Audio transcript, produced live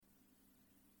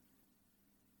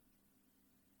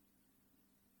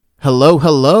Hello,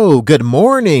 hello, good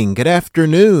morning, good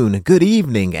afternoon, good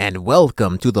evening, and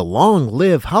welcome to the Long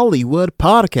Live Hollywood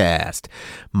podcast.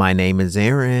 My name is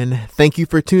Aaron. Thank you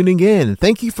for tuning in.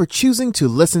 Thank you for choosing to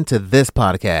listen to this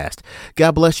podcast.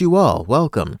 God bless you all.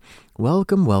 Welcome,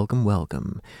 welcome, welcome,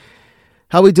 welcome.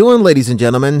 How we doing, ladies and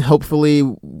gentlemen? Hopefully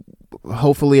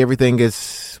everything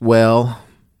is well.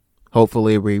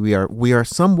 Hopefully we are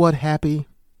somewhat happy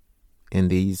in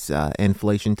these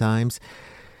inflation times.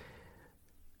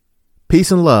 Peace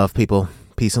and love, people.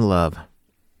 Peace and love.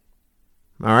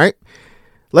 All right,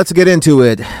 let's get into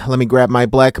it. Let me grab my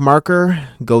black marker,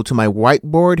 go to my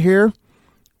whiteboard here.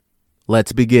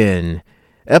 Let's begin.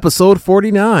 Episode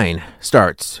 49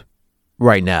 starts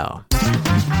right now.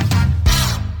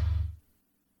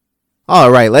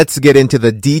 All right, let's get into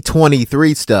the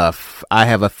D23 stuff. I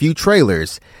have a few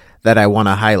trailers that I want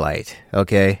to highlight.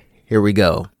 Okay, here we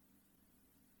go.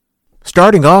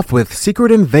 Starting off with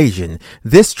Secret Invasion,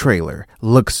 this trailer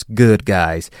looks good,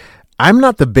 guys. I'm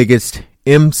not the biggest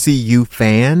MCU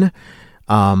fan.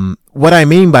 What I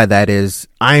mean by that is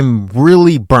I'm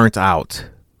really burnt out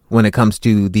when it comes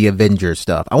to the Avengers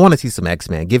stuff. I want to see some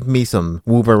X-Men. Give me some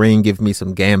Wolverine, give me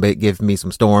some Gambit, give me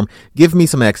some Storm, give me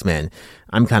some X-Men.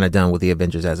 I'm kind of done with the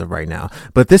Avengers as of right now.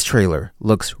 But this trailer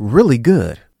looks really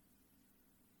good.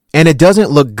 And it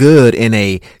doesn't look good in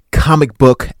a comic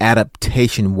book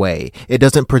adaptation way. It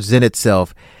doesn't present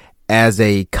itself as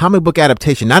a comic book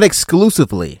adaptation, not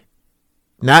exclusively,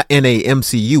 not in a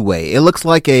MCU way. It looks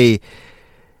like a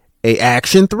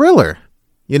action thriller,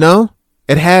 you know?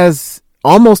 It has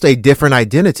almost a different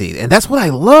identity, and that's what I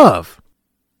love.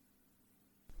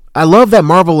 I love that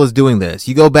Marvel is doing this.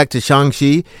 You go back to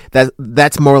Shang-Chi,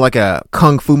 that's more like a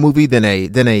kung fu movie than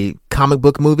a comic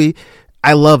book movie.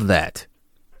 I love that.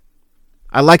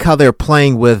 I like how they're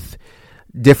playing with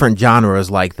different genres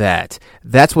like that.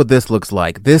 That's what this looks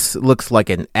like. This looks like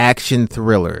an action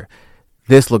thriller.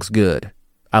 This looks good.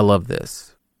 I love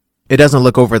this. It doesn't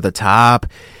look over the top.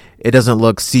 It doesn't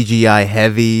look CGI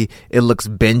heavy. It looks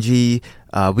Benji.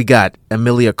 We got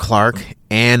Emilia Clarke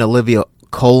and Olivia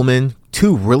Colman,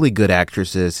 two really good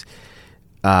actresses,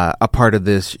 a part of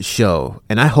this show.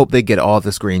 And I hope they get all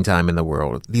the screen time in the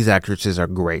world. These actresses are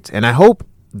great. And I hope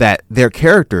that their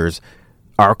characters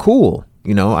are cool.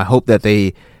 You know, I hope that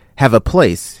they have a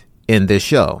place in this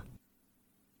show.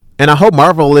 And I hope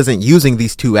Marvel isn't using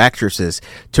these two actresses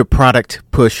to product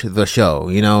push the show,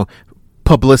 you know,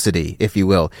 publicity, if you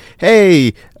will.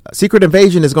 Hey, Secret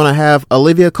Invasion is going to have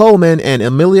Olivia Colman and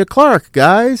Emilia Clarke,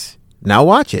 guys. Now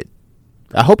watch it.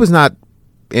 I hope it's not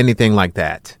anything like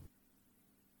that.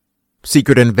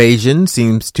 Secret Invasion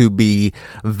seems to be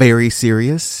very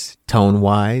serious,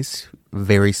 tone-wise.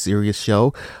 Very serious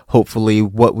show. Hopefully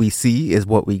what we see is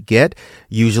what we get.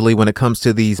 Usually when it comes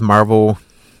to these Marvel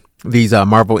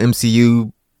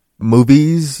MCU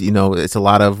movies, you know, it's a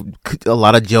lot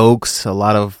of jokes, a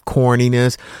lot of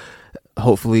corniness.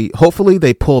 Hopefully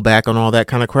they pull back on all that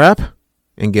kind of crap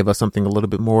and give us something a little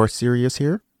bit more serious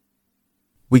here.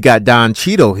 We got Don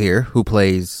Cheadle here, who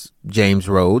plays James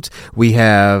Rhodes. We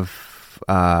have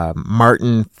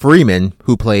Martin Freeman,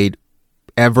 who played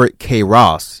Everett K.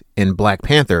 Ross in Black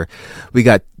Panther. We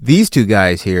got these two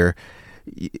guys here.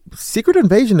 Secret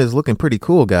Invasion is looking pretty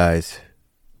cool, guys.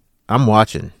 I'm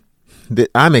watching.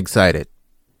 I'm excited.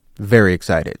 Very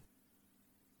excited.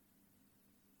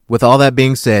 With all that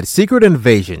being said, Secret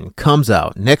Invasion comes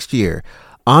out next year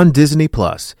on Disney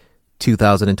Plus,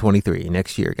 2023.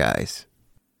 Next year, guys.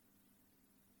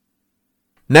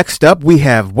 Next up, we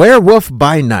have Werewolf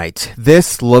by Night.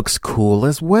 This looks cool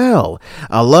as well.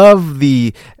 I love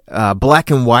the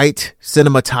black and white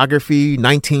cinematography,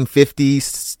 1950s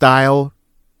style.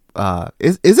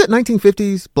 Is it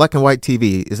 1950s black and white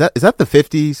TV? Is that the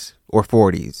 50s or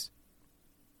 40s?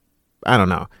 I don't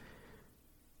know.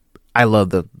 I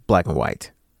love the black and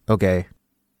white. Okay.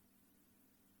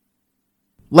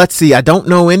 Let's see. I don't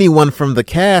know anyone from the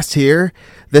cast here.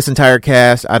 This entire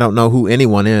cast, I don't know who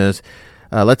anyone is.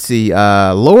 Let's see.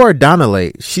 Laura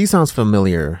Donnelly. She sounds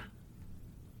familiar.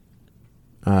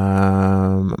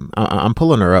 I'm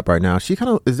pulling her up right now. She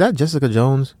kind of, is that Jessica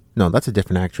Jones? No, that's a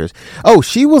different actress. Oh,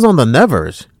 she was on The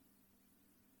Nevers,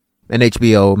 an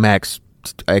HBO Max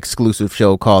exclusive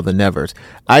show called The Nevers.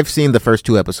 I've seen the first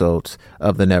 2 episodes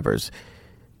of The Nevers.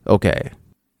 Okay,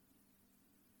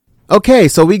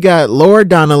 so we got Laura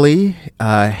Donnelly,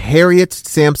 Harriet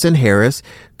Sampson Harris,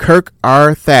 Kirk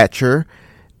R. Thatcher,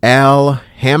 Al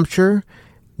Hampshire,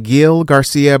 Gil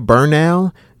Garcia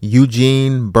Bernal,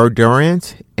 Eugene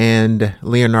Berdurant, and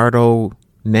Leonardo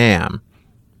Nam.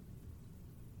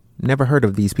 Never heard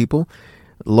of these people.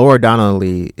 Laura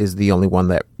Donnelly is the only one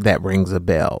that rings a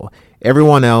bell.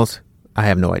 Everyone else, I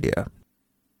have no idea.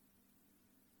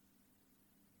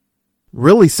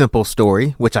 Really simple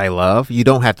story, which I love. You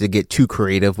don't have to get too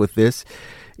creative with this.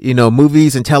 You know,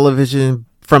 movies and television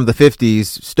from the 50s,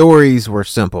 stories were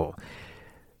simple.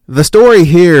 The story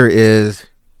here is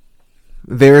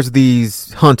there's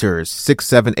these hunters, 6,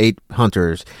 7, 8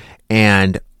 hunters,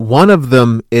 and one of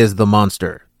them is the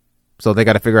monster. So they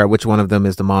got to figure out which one of them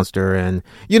is the monster. And,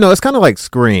 you know, it's kind of like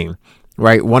Scream,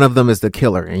 right? One of them is the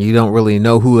killer, and you don't really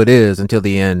know who it is until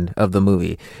the end of the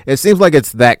movie. It seems like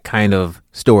it's that kind of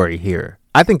story here.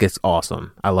 I think it's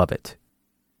awesome. I love it.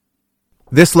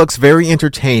 This looks very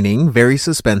entertaining, very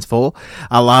suspenseful,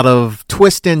 a lot of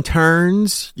twists and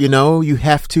turns. You know, you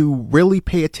have to really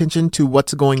pay attention to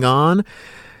what's going on.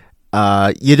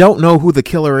 You don't know who the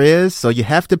killer is, so you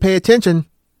have to pay attention.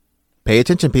 Pay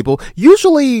attention, people.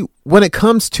 Usually when it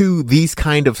comes to these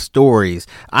kind of stories,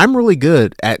 I'm really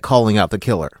good at calling out the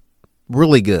killer.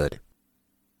 Really good.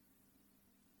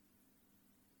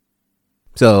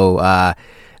 So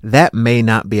that may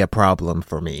not be a problem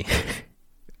for me.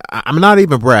 I'm not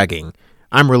even bragging.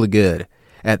 I'm really good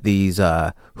at these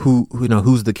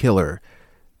who's the killer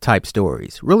type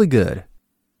stories. Really good.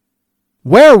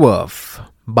 Werewolf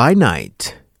by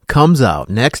Night comes out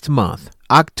next month,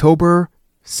 October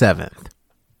 7th.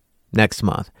 Next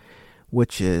month,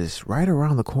 which is right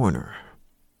around the corner.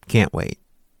 Can't wait.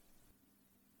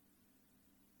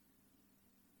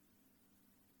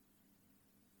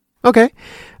 Okay.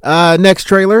 Next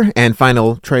trailer and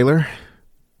final trailer.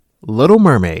 Little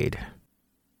Mermaid.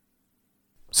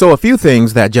 So a few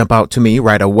things that jump out to me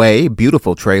right away.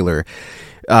 Beautiful trailer.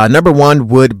 Number one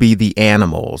would be the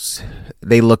animals.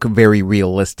 They look very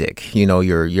realistic. You know,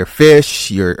 your fish,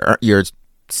 your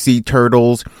sea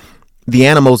turtles, the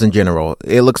animals in general.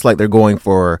 It looks like they're going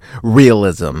for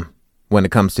realism when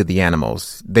it comes to the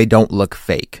animals. They don't look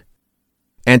fake.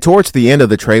 And towards the end of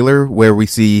the trailer, where we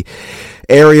see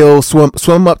Ariel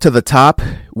swim up to the top,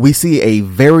 we see a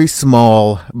very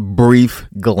small, brief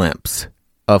glimpse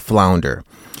of Flounder.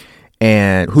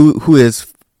 And who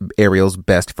is Ariel's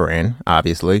best friend,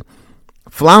 obviously.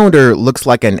 Flounder looks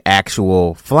like an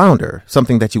actual flounder,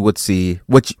 something that you would see,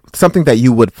 something that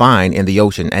you would find in the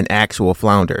ocean, an actual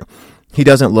flounder. He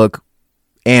doesn't look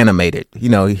animated. You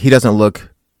know, he doesn't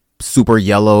look super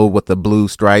yellow with the blue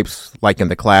stripes like in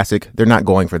the classic. They're not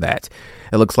going for that.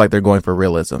 It looks like they're going for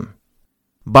realism.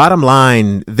 Bottom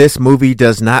line, this movie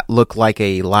does not look like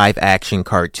a live action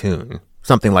cartoon,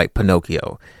 something like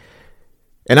Pinocchio.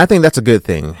 And I think that's a good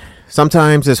thing.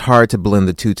 Sometimes it's hard to blend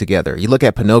the two together. You look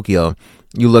at Pinocchio,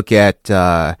 you look at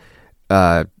Tom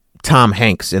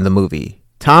Hanks in the movie.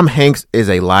 Tom Hanks is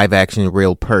a live action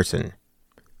real person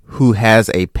who has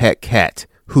a pet cat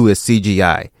who is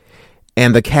CGI.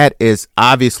 And the cat is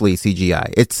obviously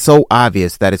CGI. It's so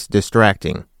obvious that it's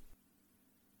distracting.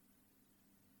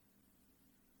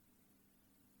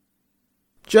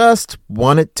 Just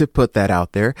wanted to put that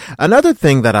out there. Another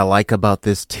thing that I like about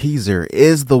this teaser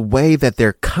is the way that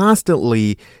they're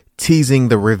constantly teasing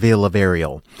the reveal of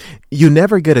Ariel. You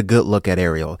never get a good look at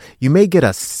Ariel. You may get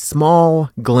a small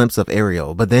glimpse of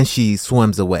Ariel, but then she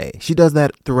swims away. She does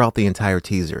that throughout the entire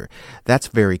teaser. That's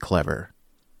very clever.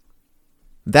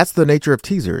 That's the nature of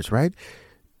teasers, right?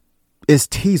 Is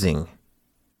teasing.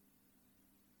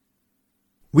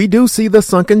 We do see the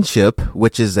sunken ship,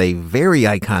 which is a very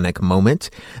iconic moment.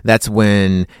 That's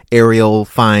when Ariel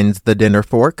finds the dinner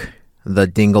fork, the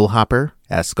dingle hopper,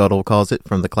 as Scuttle calls it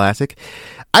from the classic.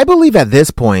 I believe at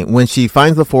this point, when she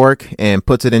finds the fork and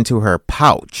puts it into her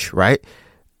pouch, right?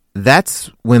 That's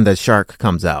when the shark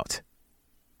comes out.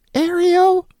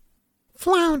 Ariel?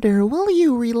 Flounder, will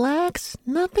you relax?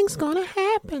 Nothing's gonna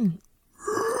happen.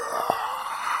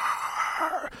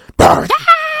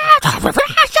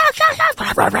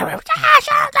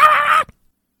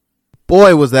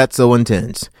 Boy, was that so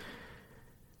intense.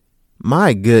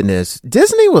 My goodness,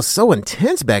 Disney was so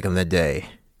intense back in the day.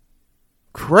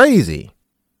 Crazy.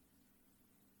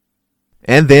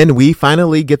 And then we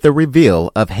finally get the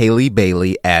reveal of Halle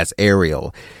Bailey as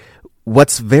Ariel.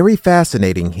 What's very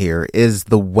fascinating here is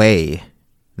the way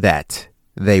that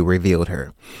they revealed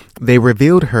her. They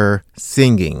revealed her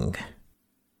singing.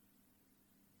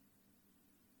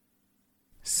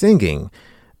 Singing.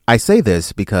 I say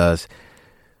this because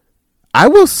I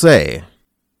will say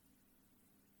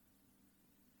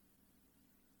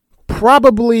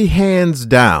probably hands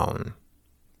down,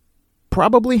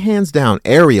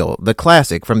 Ariel, the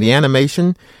classic from the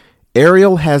animation,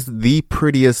 Ariel has the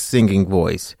prettiest singing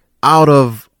voice out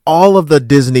of all of the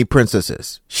Disney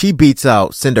princesses. She beats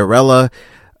out Cinderella,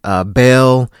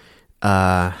 Belle,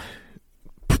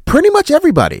 pretty much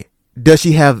everybody. Does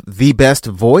she have the best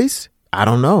voice? I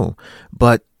don't know.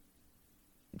 But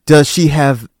does she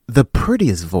have the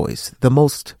prettiest voice, the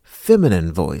most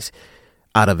feminine voice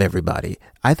out of everybody?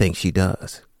 I think she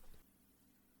does.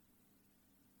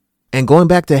 And going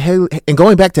back to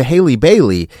Halle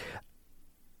Bailey,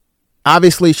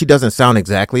 obviously she doesn't sound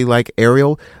exactly like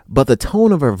Ariel, but the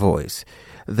tone of her voice,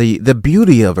 the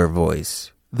beauty of her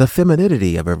voice, the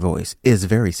femininity of her voice is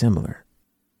very similar.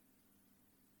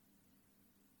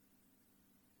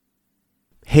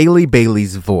 Halle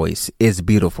Bailey's voice is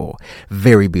beautiful,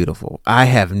 very beautiful. I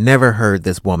have never heard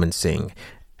this woman sing,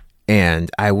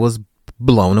 and I was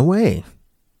blown away.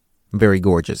 Very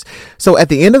gorgeous. So at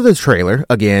the end of the trailer,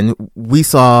 again, we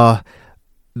saw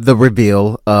the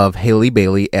reveal of Halle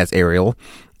Bailey as Ariel.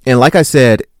 And like I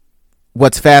said,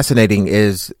 what's fascinating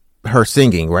is her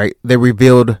singing, right? They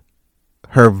revealed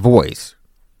her voice,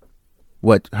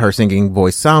 what her singing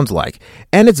voice sounds like.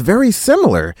 And it's very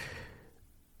similar,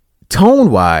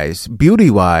 tone-wise,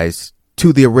 beauty-wise,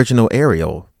 to the original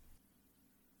Ariel.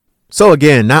 So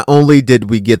again, not only did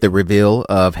we get the reveal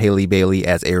of Halle Bailey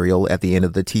as Ariel at the end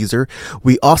of the teaser,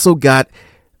 we also got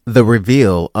the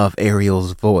reveal of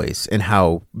Ariel's voice and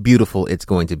how beautiful it's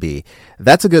going to be.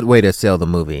 That's a good way to sell the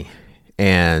movie.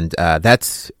 And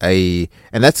that's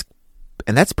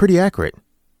pretty accurate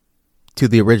to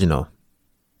the original.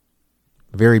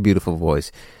 Very beautiful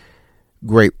voice.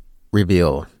 Great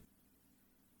reveal.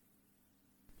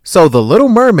 So The Little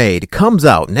Mermaid comes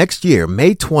out next year,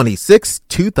 May 26,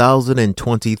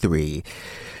 2023.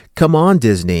 Come on,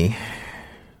 Disney.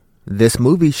 This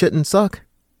movie shouldn't suck.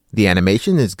 The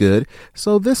animation is good,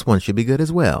 so this one should be good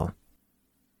as well.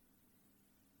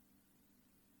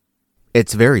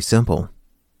 It's very simple.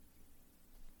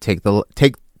 Take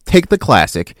the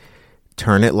classic,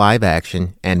 turn it live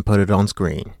action, and put it on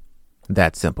screen.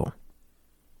 That's simple.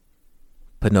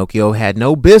 Pinocchio had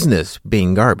no business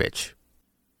being garbage.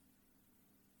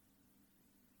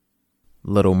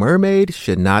 Little Mermaid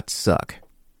should not suck.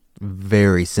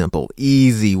 Very simple.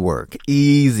 Easy work.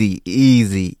 Easy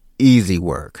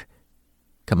work.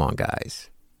 Come on,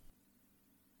 guys.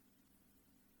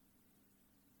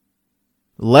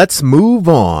 Let's move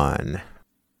on.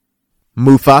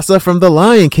 Mufasa from The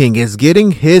Lion King is getting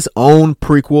his own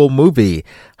prequel movie.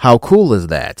 How cool is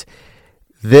that?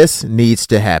 This needs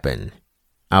to happen.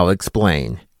 I'll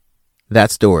explain. That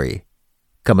story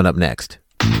coming up next.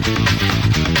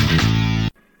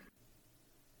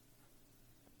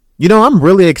 You know, I'm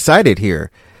really excited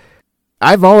here.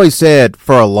 I've always said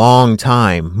for a long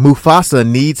time, Mufasa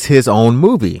needs his own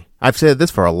movie. I've said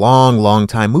this for a long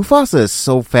time. Mufasa is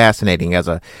so fascinating as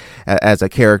a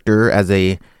character, as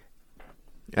a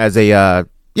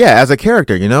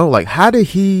character, you know, like how did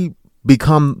he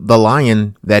become the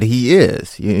lion that he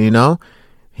is? You know,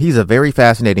 he's a very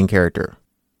fascinating character.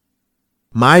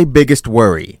 My biggest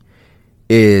worry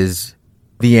is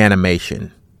the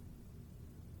animation,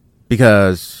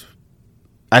 because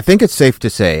I think it's safe to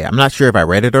say, I'm not sure if I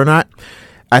read it or not,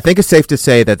 I think it's safe to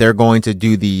say that they're going to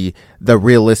do the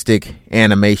realistic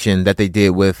animation that they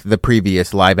did with the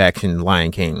previous live action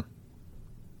Lion King.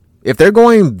 If they're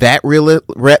going that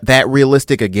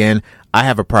realistic again, I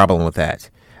have a problem with that.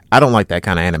 I don't like that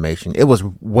kind of animation. It was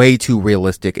way too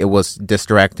realistic. It was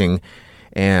distracting,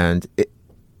 and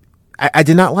I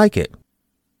did not like it.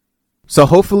 So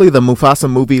hopefully the Mufasa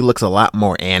movie looks a lot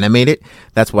more animated.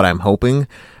 That's what I'm hoping.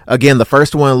 Again, the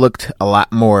first one looked a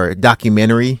lot more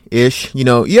documentary-ish. You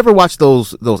know, you ever watch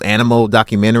those animal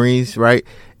documentaries, right?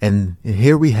 And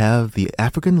here we have the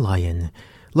African lion.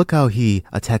 Look how he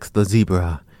attacks the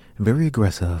zebra. Very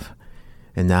aggressive.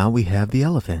 And now we have the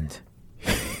elephant.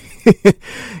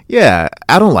 Yeah,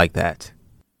 I don't like that.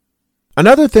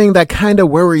 Another thing that kind of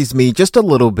worries me just a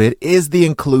little bit is the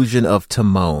inclusion of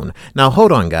Timon. Now,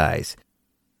 hold on, guys.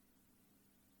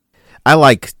 I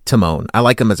like Timon. I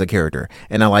like him as a character,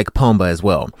 and I like Pumbaa as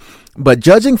well. But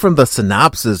judging from the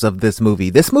synopsis of this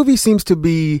movie seems to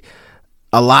be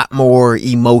a lot more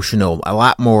emotional, a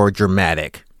lot more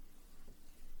dramatic.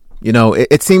 You know,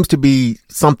 it seems to be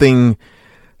something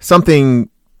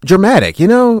dramatic, you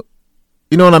know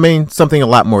what I mean? Something a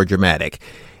lot more dramatic.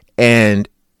 And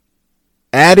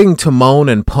adding Timon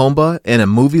and Pumbaa in a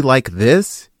movie like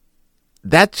this,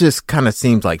 that just kind of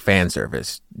seems like fan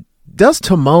service. Does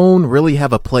Timon really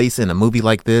have a place in a movie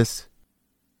like this?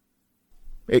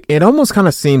 It almost kind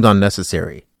of seemed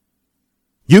unnecessary.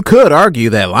 You could argue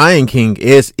that Lion King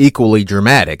is equally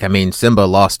dramatic. I mean, Simba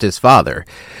lost his father.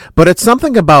 But it's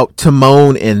something about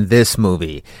Timon in this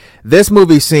movie This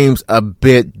movie seems a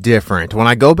bit different. When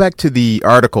I go back to the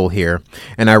article here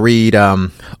and I read,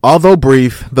 although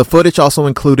brief, the footage also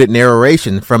included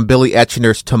narration from Billy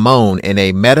Eichner's Timon and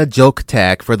a meta joke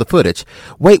tag for the footage.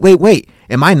 Wait.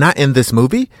 Am I not in this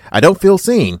movie? I don't feel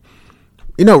seen.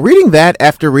 You know, reading that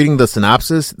after reading the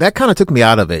synopsis, that kind of took me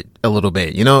out of it a little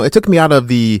bit. You know, it took me out of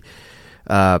the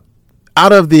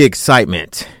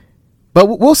excitement. But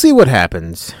we'll see what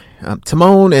happens.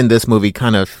 Timon in this movie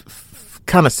kind of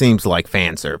seems like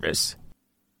fan service.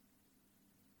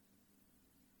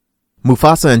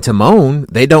 Mufasa and Timon,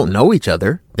 they don't know each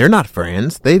other. They're not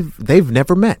friends. They've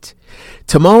never met.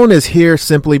 Timon is here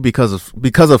simply because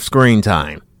of screen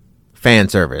time. Fan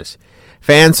service.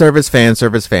 Fan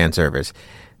service.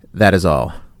 That is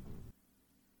all.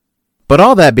 But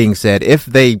all that being said, if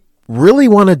they really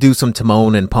want to do some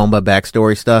Timon and Pumbaa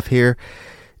backstory stuff here,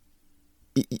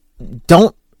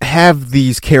 don't have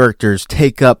these characters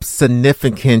take up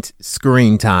significant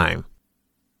screen time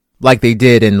like they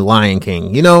did in Lion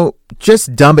King. You know,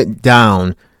 just dumb it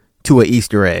down to an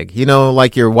Easter egg. You know,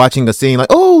 like you're watching a scene like,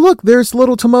 oh, look, there's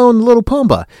little Timon and little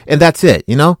Pumbaa. And that's it,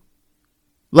 you know?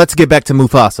 Let's get back to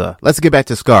Mufasa. Let's get back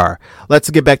to Scar. Let's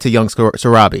get back to young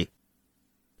Sarabi.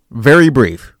 Very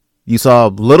brief. You saw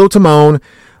little Timon,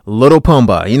 little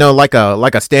Pumbaa, you know, like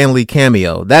a Stan Lee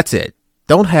cameo. That's it.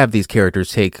 Don't have these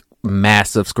characters take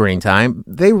massive screen time.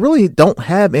 They really don't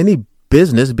have any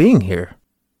business being here.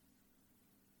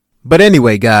 But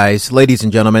anyway, guys, ladies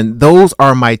and gentlemen, those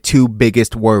are my two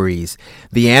biggest worries.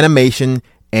 The animation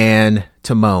and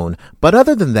Timon. But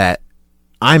other than that,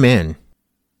 I'm in.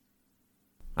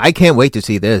 I can't wait to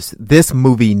see this. This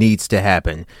movie needs to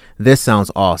happen. This sounds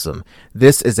awesome.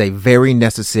 This is a very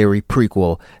necessary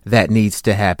prequel that needs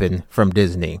to happen from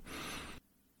Disney.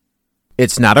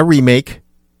 It's not a remake,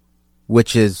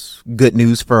 which is good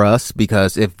news for us,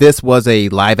 because if this was a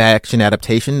live action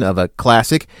adaptation of a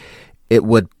classic, it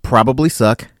would probably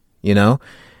suck, you know?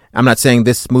 I'm not saying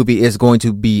this movie is going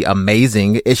to be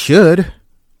amazing. It should,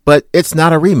 but it's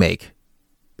not a remake.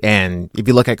 And if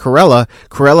you look at Cruella,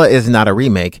 Cruella is not a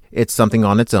remake. It's something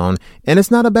on its own, and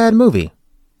it's not a bad movie.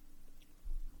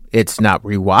 It's not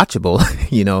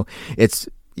rewatchable, you know.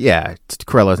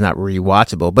 Cruella is not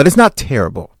rewatchable, but it's not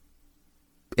terrible.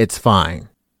 It's fine.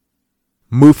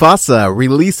 Mufasa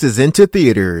releases into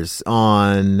theaters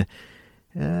on,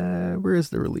 where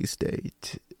is the release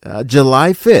date?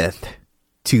 July 5th,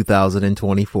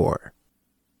 2024.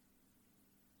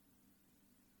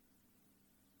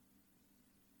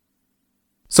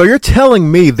 So you're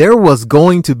telling me there was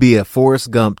going to be a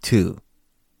Forrest Gump 2.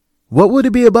 What would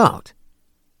it be about?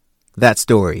 That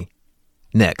story,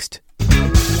 next.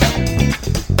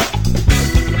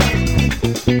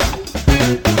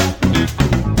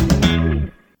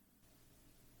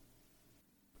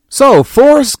 So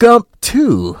Forrest Gump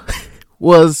 2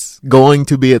 was going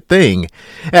to be a thing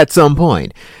at some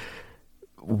point.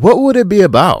 What would it be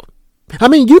about? I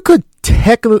mean, you could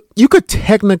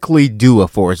technically do a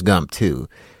Forrest Gump 2.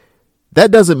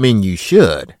 That doesn't mean you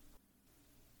should.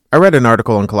 I read an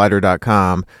article on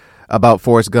Collider.com about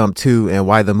Forrest Gump 2 and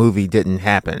why the movie didn't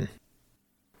happen.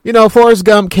 You know, Forrest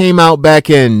Gump came out back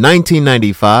in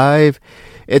 1995.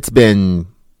 It's been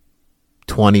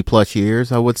 20 plus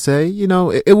years, I would say. You know,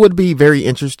 it would be very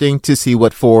interesting to see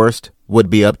what Forrest would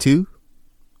be up to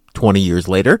 20 years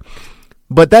later.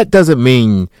 But that doesn't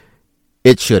mean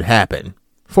it should happen.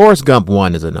 Forrest Gump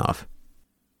 1 is enough.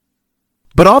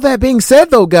 But all that being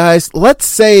said, though, guys, let's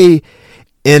say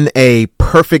in a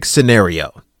perfect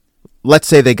scenario, let's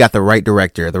say they got the right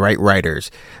director, the right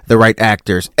writers, the right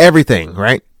actors, everything,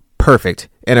 right? Perfect.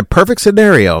 In a perfect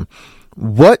scenario,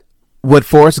 what would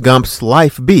Forrest Gump's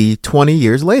life be 20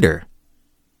 years later?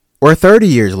 Or 30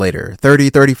 years later,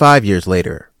 35 years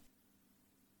later?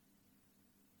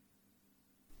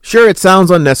 Sure, it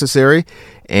sounds unnecessary,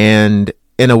 and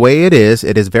in a way it is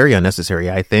very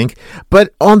unnecessary, I think.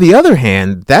 But on the other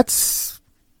hand, that's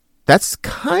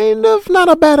kind of not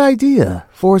a bad idea.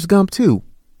 Forrest Gump 2.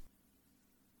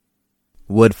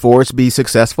 Would Forrest be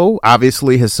successful?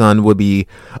 Obviously, his son would be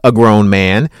a grown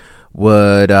man.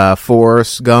 Would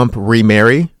Forrest Gump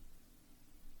remarry?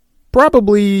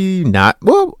 Probably not.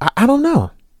 Well, I don't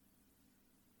know.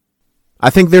 I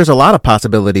think there's a lot of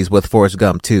possibilities with Forrest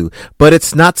Gump 2, but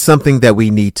it's not something that we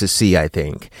need to see, I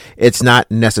think. It's not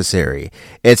necessary.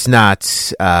 It's not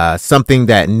something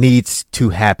that needs to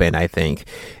happen, I think.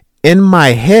 In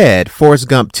my head, Forrest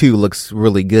Gump 2 looks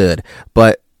really good,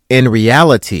 but in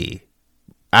reality,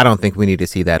 I don't think we need to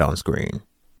see that on screen.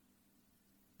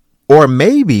 Or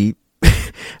maybe,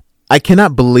 I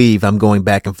cannot believe I'm going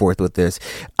back and forth with this.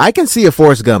 I can see a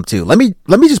Forrest Gump 2. Let me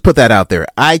just put that out there.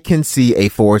 I can see a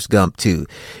Forrest Gump 2.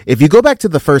 If you go back to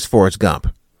the first Forrest Gump,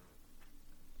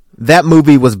 that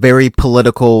movie was very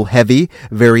political heavy,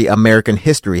 very American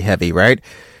history heavy, right?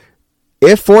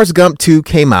 If Forrest Gump 2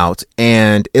 came out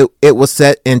and it was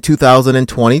set in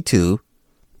 2022,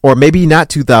 or maybe not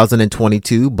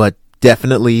 2022, but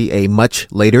definitely a much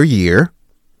later year,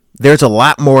 there's a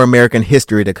lot more American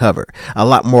history to cover, a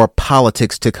lot more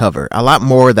politics to cover, a lot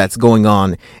more that's going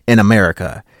on in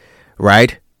America,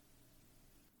 right?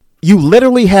 You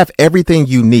literally have everything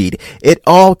you need. It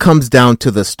all comes down to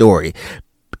the story.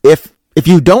 If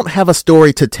you don't have a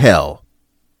story to tell,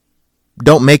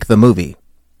 don't make the movie.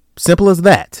 Simple as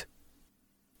that.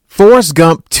 Forrest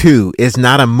Gump 2 is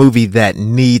not a movie that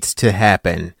needs to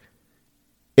happen.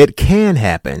 It can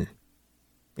happen.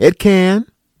 It can.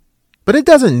 But it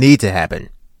doesn't need to happen.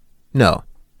 No.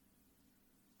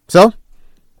 So,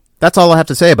 that's all I have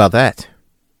to say about that.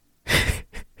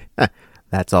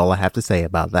 That's all I have to say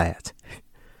about that.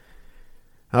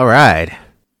 All right.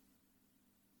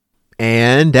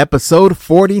 And episode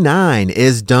 49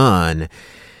 is done.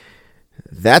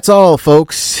 That's all,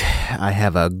 folks. I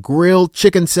have a grilled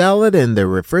chicken salad in the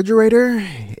refrigerator.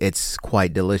 It's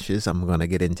quite delicious. I'm going to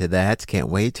get into that. Can't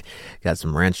wait. Got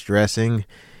some ranch dressing.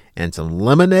 And some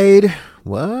lemonade.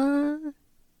 What?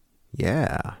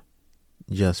 Yeah.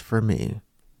 Just for me.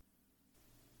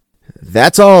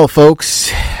 That's all,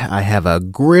 folks. I have a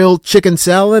grilled chicken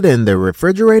salad in the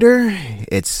refrigerator.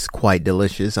 It's quite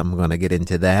delicious. I'm going to get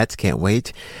into that. Can't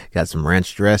wait. Got some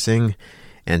ranch dressing.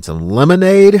 And some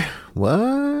lemonade.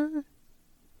 What?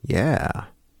 Yeah.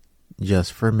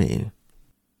 Just for me.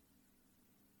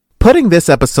 Putting this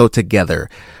episode together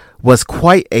was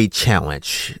quite a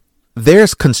challenge.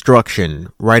 There's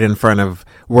construction right in front of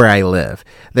where I live.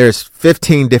 There's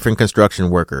 15 different construction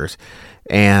workers,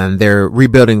 and they're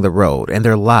rebuilding the road, and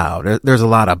they're loud. There's a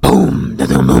lot of boom,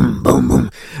 boom, boom, boom, boom.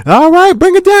 All right,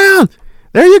 bring it down.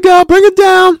 There you go. Bring it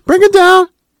down. Bring it down.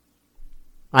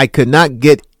 I could not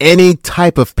get any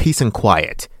type of peace and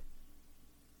quiet.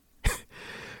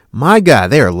 My God,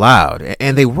 they are loud,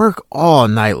 and they work all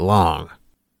night long.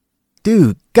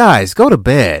 Dude, guys, go to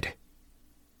bed.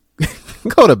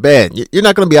 Go to bed. You're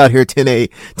not going to be out here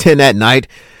 10 at night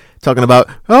talking about,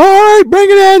 all right, bring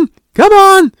it in. Come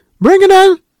on. Bring it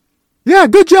in. Yeah,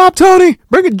 good job, Tony.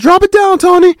 Drop it down,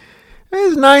 Tony.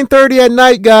 It's 9:30 at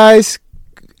night, guys.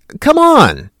 Come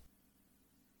on.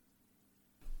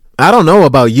 I don't know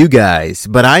about you guys,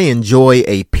 but I enjoy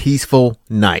a peaceful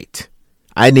night.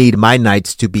 I need my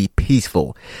nights to be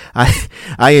peaceful.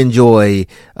 I enjoy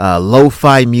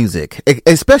lo-fi music,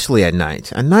 especially at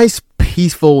night. A nice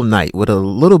peaceful night with a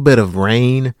little bit of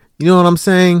rain. You know what I'm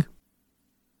saying?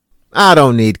 I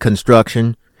don't need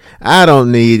construction. I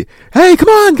don't need, hey, come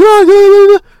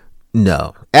on.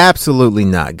 No, absolutely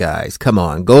not, guys. Come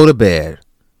on, go to bed.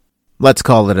 Let's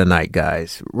call it a night,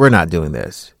 guys. We're not doing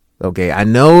this. Okay, I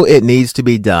know it needs to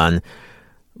be done,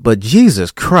 but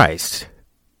Jesus Christ.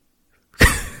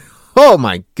 Oh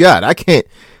my God, I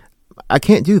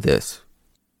can't do this.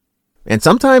 And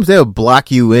sometimes they'll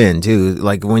block you in too.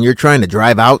 Like when you're trying to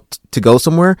drive out to go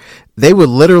somewhere, they would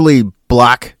literally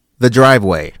block the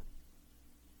driveway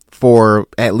for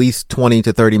at least 20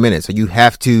 to 30 minutes. So you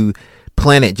have to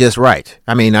plan it just right.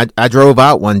 I mean, I drove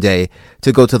out one day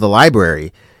to go to the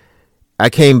library. I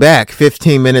came back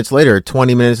 15 minutes later,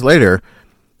 20 minutes later,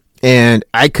 and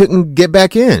I couldn't get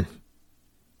back in.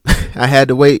 I had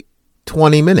to wait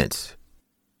 20 minutes.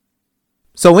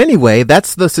 So anyway,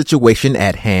 that's the situation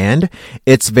at hand.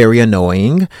 It's very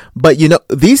annoying, but you know,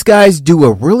 these guys do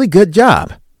a really good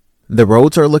job. The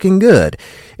roads are looking good.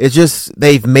 It's just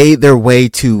they've made their way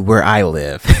to where I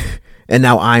live and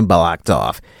now I'm blocked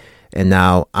off and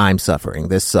now I'm suffering.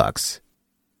 This sucks.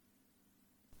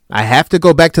 I have to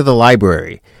go back to the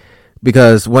library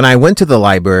because when I went to the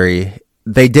library,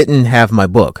 they didn't have my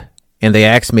book. And they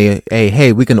asked me,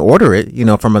 hey, we can order it,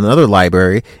 from another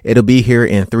library. It'll be here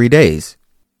in 3 days.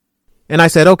 And I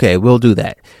said, okay, we'll do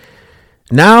that.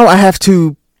 Now I have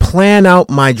to plan out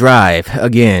my drive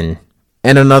again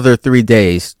in another 3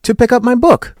 days to pick up my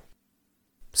book.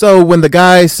 So when the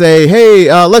guys say, hey,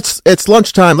 it's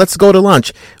lunchtime. Let's go to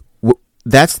lunch.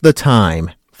 That's the time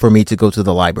for me to go to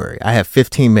the library. I have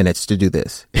 15 minutes to do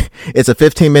this. It's a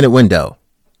 15-minute window.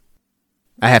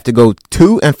 I have to go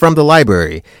to and from the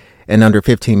library in under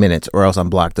 15 minutes or else I'm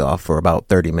blocked off for about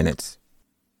 30 minutes.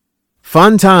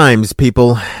 Fun times,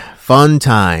 people. Fun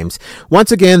times.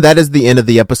 Once again, that is the end of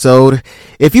the episode.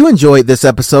 If you enjoyed this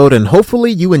episode, and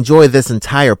hopefully you enjoy this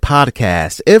entire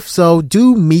podcast, if so,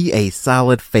 do me a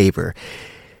solid favor.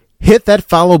 Hit that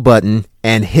follow button,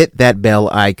 and hit that bell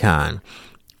icon.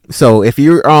 So if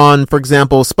you're on, for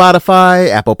example, Spotify,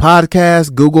 Apple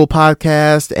Podcasts, Google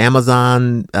Podcasts,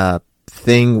 Amazon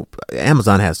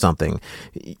Amazon has something.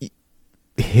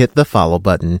 Hit the follow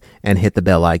button and hit the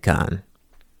bell icon.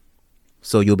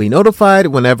 So you'll be notified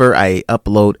whenever I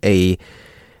upload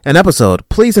an episode.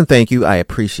 Please and thank you. I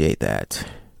appreciate that.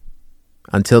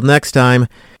 Until next time,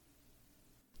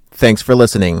 thanks for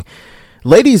listening.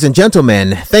 Ladies and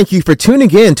gentlemen, thank you for tuning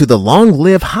in to the Long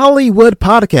Live Hollywood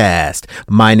podcast.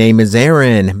 My name is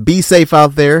Aaron. Be safe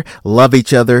out there. Love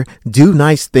each other. Do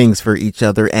nice things for each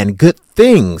other. And good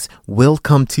things will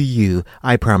come to you.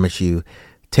 I promise you.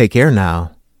 Take care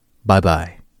now.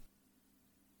 Bye-bye.